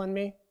prideful in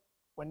me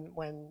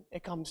when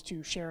it comes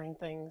to sharing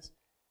things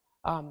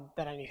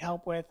that I need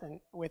help with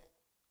and with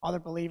other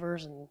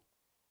believers, and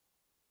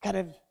kind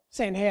of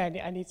saying, hey,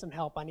 I need some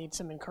help, I need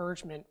some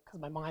encouragement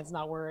because my mind's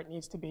not where it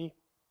needs to be.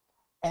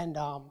 And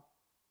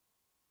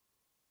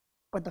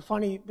but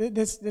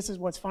this is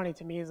what's funny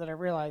to me is that I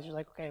realize you're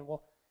like, okay,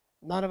 well,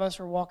 none of us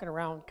are walking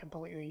around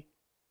completely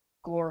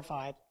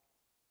glorified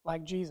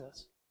like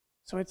Jesus.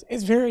 So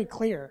it's very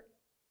clear,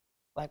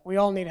 like we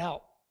all need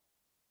help.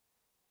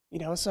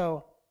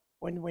 So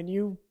when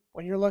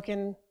you're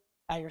looking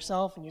at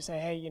yourself and you say,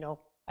 hey,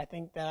 I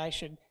think that I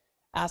should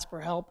ask for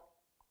help,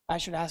 I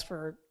should ask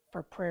for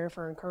prayer,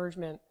 for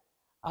encouragement,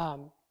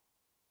 the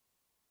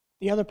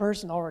other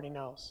person already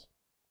knows.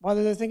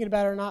 Whether they're thinking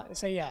about it or not, they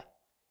say, yeah,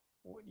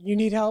 you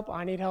need help,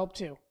 I need help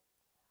too.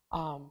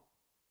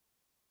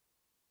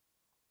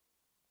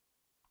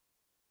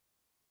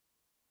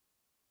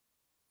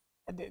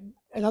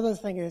 Another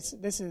thing is,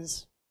 this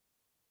is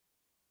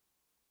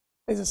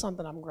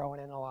something I'm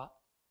growing in a lot.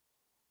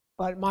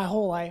 But my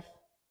whole life,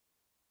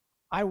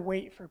 I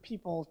wait for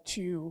people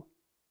to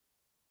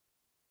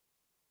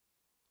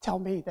tell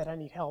me that I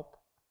need help.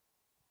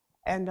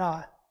 And I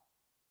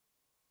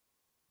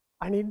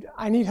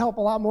need help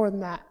a lot more than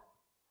that.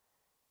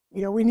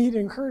 We need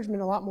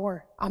encouragement a lot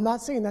more. I'm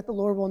not saying that the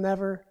Lord will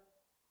never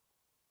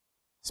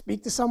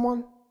speak to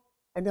someone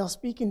and they'll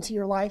speak into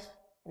your life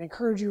and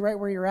encourage you right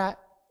where you're at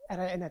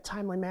in a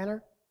timely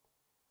manner.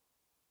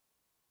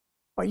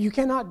 But you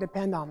cannot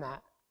depend on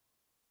that.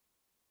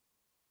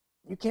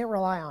 You can't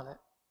rely on it.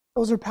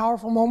 Those are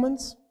powerful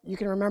moments. You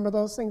can remember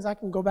those things. I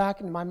can go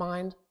back in my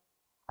mind.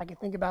 I can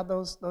think about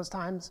those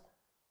times.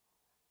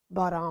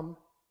 But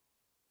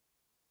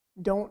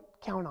don't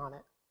count on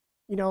it.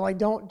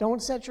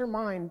 Don't set your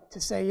mind to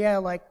say, yeah,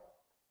 like,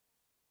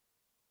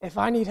 if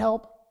I need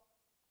help,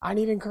 I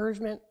need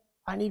encouragement,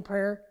 I need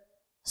prayer,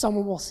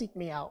 someone will seek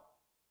me out.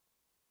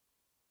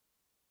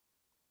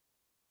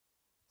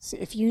 See,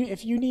 if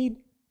you need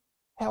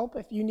help,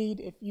 if you need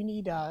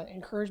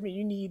encouragement,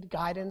 you need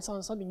guidance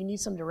on something, you need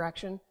some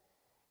direction,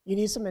 you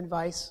need some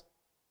advice,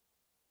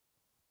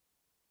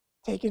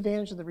 take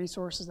advantage of the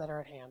resources that are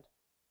at hand.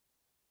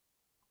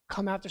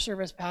 Come after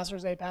service. Pastor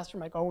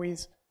Mike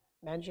always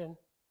mention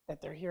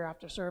that they're here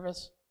after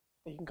service,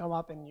 that you can come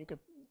up and you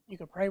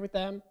could pray with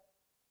them,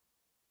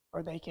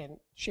 or they can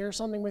share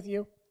something with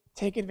you.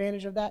 Take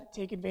advantage of that.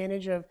 Take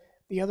advantage of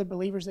the other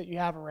believers that you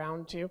have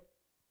around too.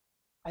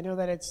 I know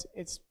that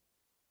it's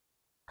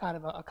kind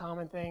of a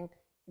common thing.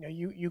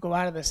 You go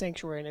out of the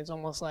sanctuary and it's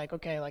almost like,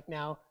 okay, like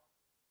now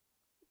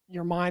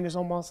your mind is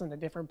almost in a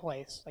different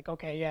place. Like,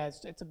 okay, yeah,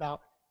 it's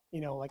about,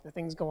 like the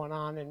things going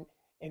on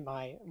in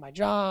my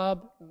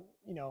job,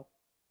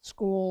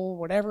 school,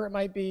 whatever it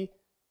might be.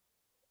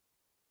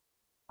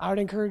 I would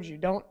encourage you,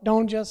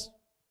 don't just,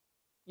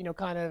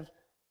 kind of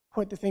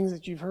put the things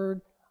that you've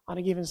heard on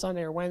a given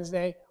Sunday or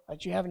Wednesday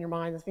that you have in your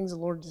mind, the things the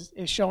Lord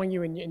is showing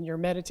you and you're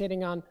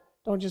meditating on.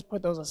 Don't just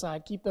put those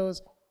aside. Keep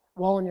those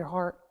well in your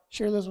heart.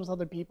 Share those with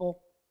other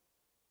people.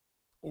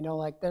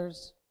 Like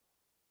there's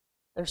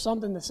there's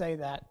something to say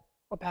that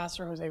what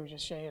Pastor Jose was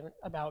just saying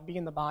about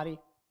being the body,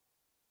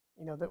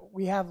 that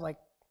we have like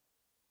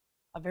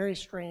a very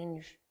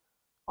strange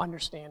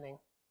understanding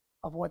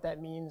of what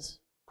that means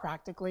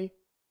practically.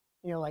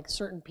 Like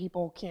certain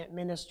people can't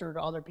minister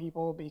to other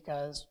people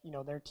because,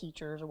 they're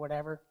teachers or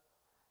whatever.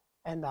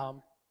 And,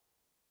 man,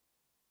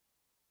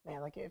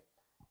 like if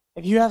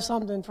you have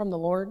something from the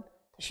Lord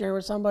to share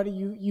with somebody,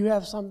 you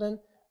have something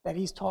that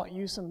He's taught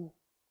you,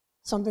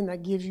 something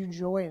that gives you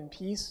joy and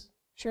peace,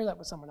 share that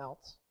with someone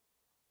else.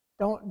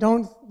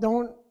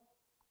 Don't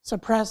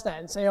suppress that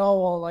and say, oh,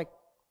 well, like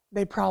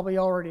they probably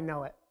already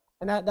know it.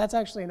 And that's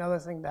actually another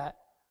thing that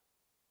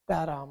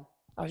I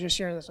was just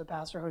sharing this with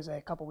Pastor Jose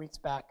a couple weeks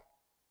back.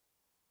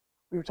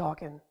 We were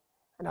talking,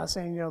 and I was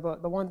saying,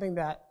 the one thing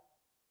that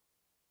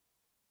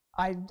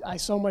I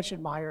so much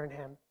admire in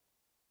him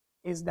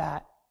is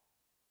that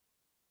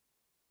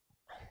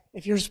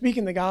if you're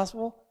speaking the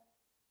gospel,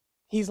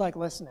 he's like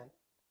listening.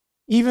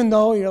 Even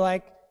though you're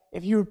like,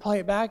 if you would play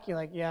it back, you're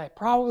like, yeah, I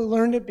probably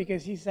learned it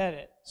because he said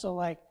it. So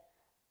like,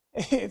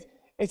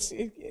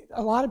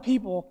 a lot of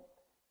people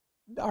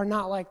are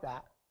not like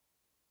that.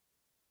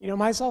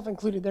 Myself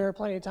included, there are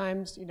plenty of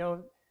times,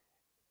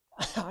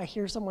 I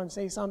hear someone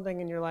say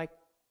something and you're like,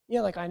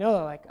 yeah, like I know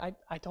that, like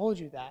I told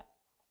you that.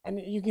 And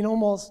you can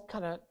almost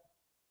kind of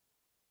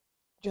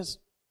just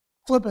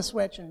flip a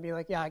switch and be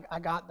like, yeah, I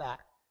got that.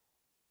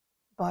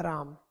 But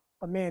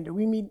man,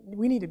 we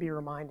need to be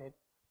reminded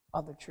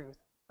of the truth.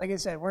 Like I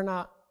said, we're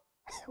not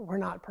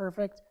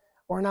perfect.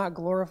 We're not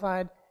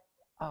glorified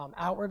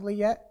outwardly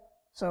yet.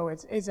 So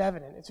it's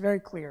evident. It's very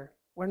clear.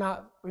 We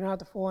don't have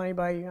to fool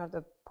anybody. You don't have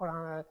to put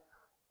on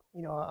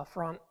a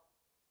front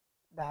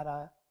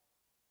that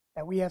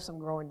we have some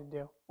growing to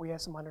do. We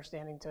have some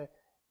understanding to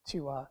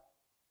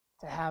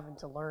have and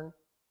to learn.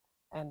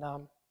 And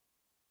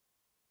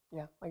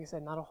yeah, like I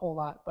said, not a whole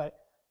lot, but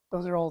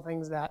those are all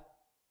things that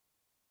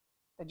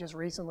just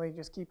recently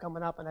just keep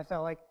coming up, and I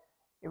felt like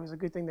it was a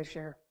good thing to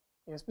share.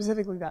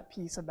 Specifically that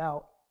piece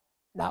about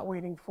not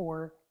waiting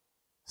for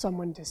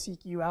someone to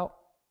seek you out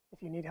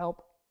if you need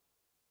help,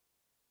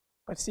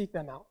 but seek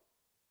them out.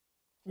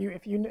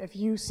 If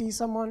you see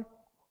someone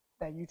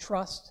that you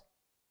trust,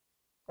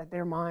 that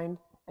their mind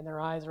and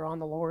their eyes are on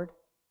the Lord,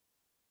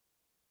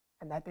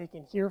 and that they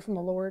can hear from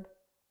the Lord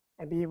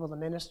and be able to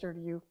minister to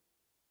you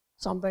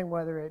something,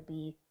 whether it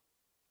be,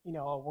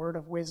 a word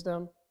of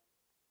wisdom,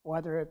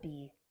 whether it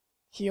be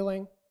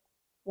healing,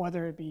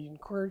 whether it be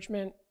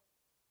encouragement,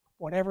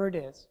 whatever it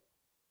is,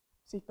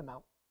 seek them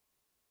out.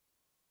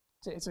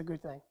 It's a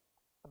good thing.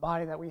 The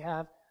body that we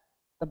have,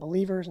 the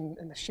believers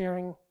and the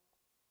sharing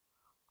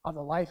of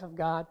the life of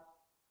God,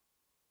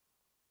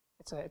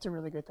 it's a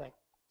really good thing.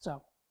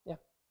 So, yeah.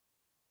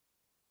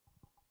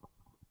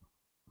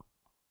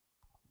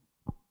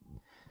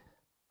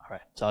 All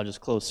right, so I'll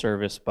just close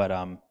service, but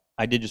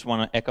I did just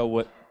want to echo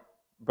what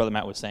Brother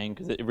Matt was saying,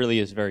 because it really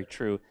is very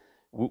true.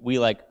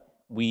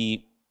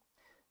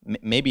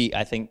 Maybe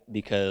I think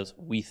because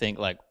we think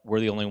like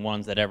we're the only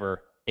ones that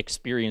ever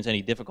experience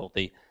any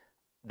difficulty,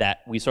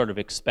 that we sort of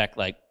expect,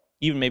 like,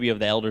 even maybe of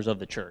the elders of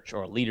the church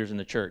or leaders in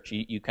the church,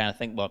 you kind of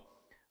think, well,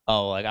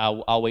 like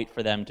I'll wait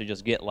for them to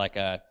just get like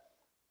a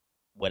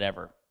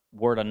whatever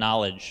word of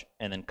knowledge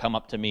and then come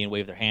up to me and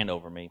wave their hand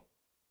over me.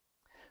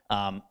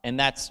 And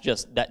that's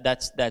just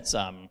that's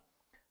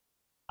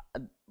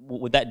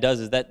what that does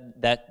is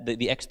that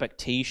the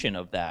expectation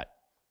of that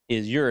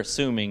is you're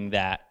assuming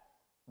that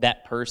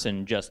that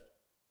person just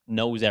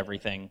knows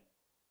everything,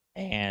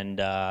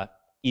 and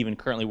even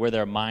currently where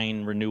their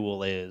mind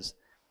renewal is,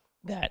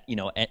 that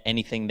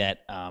anything that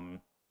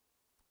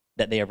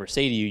that they ever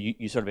say to you,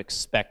 you sort of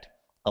expect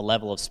a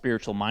level of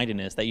spiritual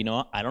mindedness that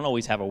I don't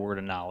always have a word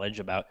of knowledge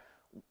about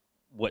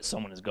what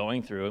someone is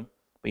going through,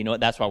 but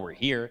that's why we're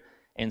here.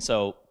 And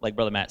so, like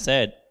Brother Matt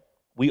said,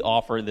 we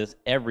offer this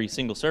every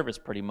single service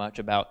pretty much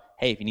about,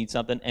 hey, if you need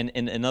something. And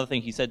another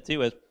thing he said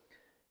too is,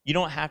 you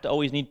don't have to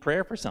always need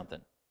prayer for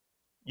something.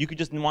 You could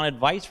just want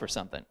advice for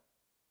something.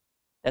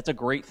 That's a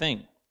great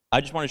thing. I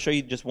just want to show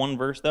you just one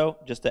verse, though,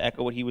 just to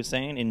echo what he was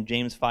saying in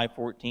James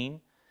 5:14.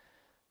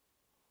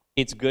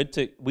 It's good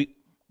to, we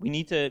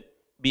need to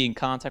be in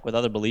contact with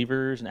other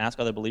believers and ask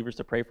other believers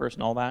to pray for us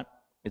and all that.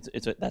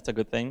 That's a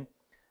good thing.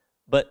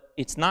 But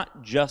it's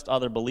not just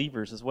other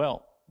believers as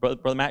well.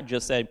 Brother Matt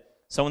just said,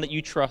 someone that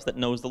you trust that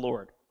knows the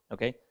Lord.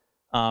 Okay?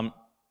 I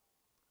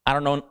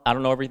don't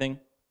know everything.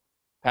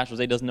 Pastor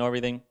Jose doesn't know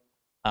everything.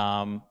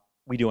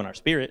 We do in our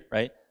spirit,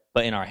 right?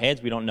 But in our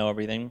heads, we don't know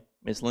everything.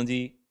 Miss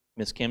Lindsay,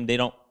 Miss Kim,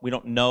 we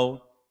don't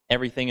know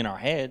everything in our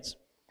heads.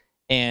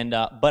 And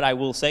but I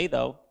will say,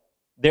 though,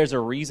 there's a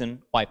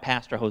reason why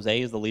Pastor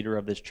Jose is the leader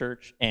of this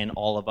church and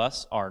all of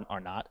us are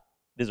not.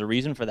 There's a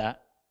reason for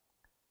that.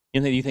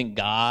 You think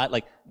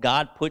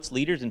God puts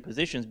leaders in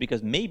positions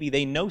because maybe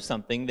they know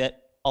something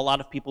that a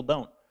lot of people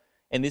don't.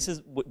 And this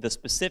is the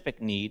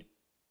specific need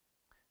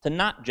to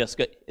not just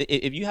go,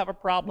 if you have a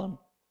problem,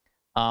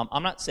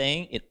 I'm not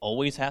saying it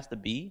always has to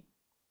be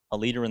a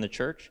leader in the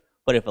church,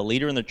 but if a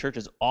leader in the church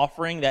is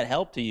offering that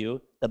help to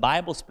you, the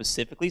Bible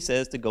specifically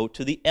says to go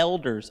to the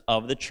elders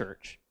of the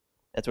church.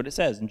 That's what it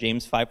says in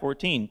James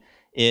 5:14.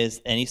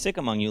 Is any sick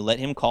among you? Let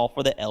him call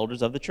for the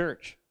elders of the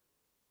church.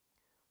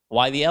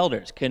 Why the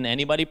elders? Can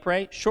anybody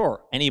pray?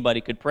 Sure, anybody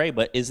could pray,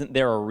 but isn't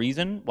there a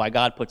reason why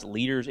God puts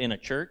leaders in a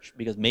church?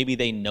 Because maybe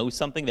they know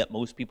something that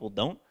most people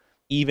don't.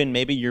 Even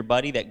maybe your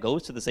buddy that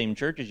goes to the same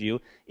church as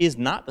you is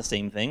not the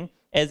same thing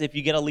as if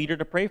you get a leader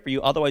to pray for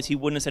you. Otherwise, he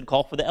wouldn't have said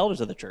call for the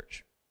elders of the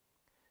church.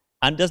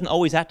 And it doesn't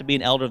always have to be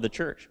an elder of the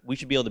church. We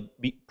should be able to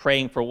be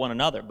praying for one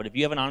another. But if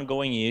you have an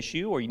ongoing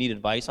issue or you need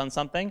advice on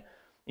something,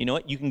 you know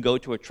what? You can go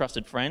to a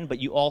trusted friend, but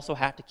you also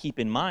have to keep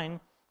in mind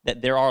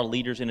that there are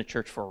leaders in a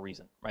church for a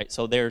reason, right?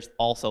 So there's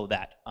also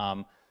that.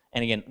 And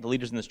again, the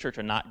leaders in this church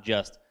are not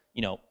just,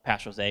 you know,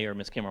 Pastor Jose or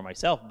Miss Kim or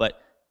myself, but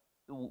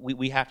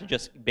we have to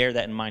just bear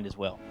that in mind as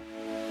well.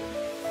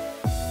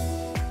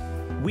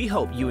 We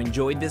hope you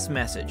enjoyed this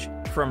message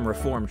from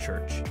Reformed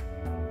Church.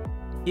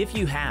 If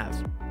you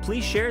have,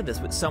 please share this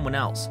with someone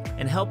else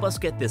and help us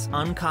get this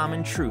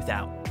uncommon truth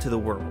out to the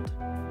world.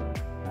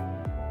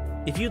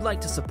 If you'd like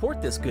to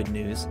support this good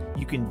news,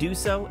 you can do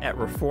so at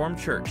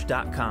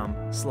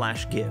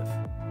reformedchurch.com/give.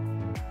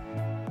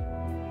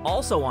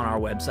 Also on our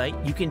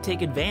website, you can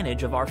take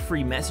advantage of our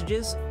free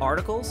messages,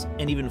 articles,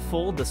 and even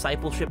full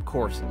discipleship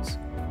courses.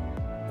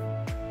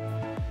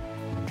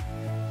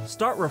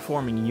 Start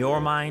reforming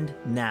your mind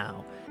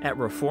now at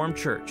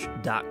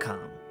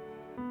reformedchurch.com.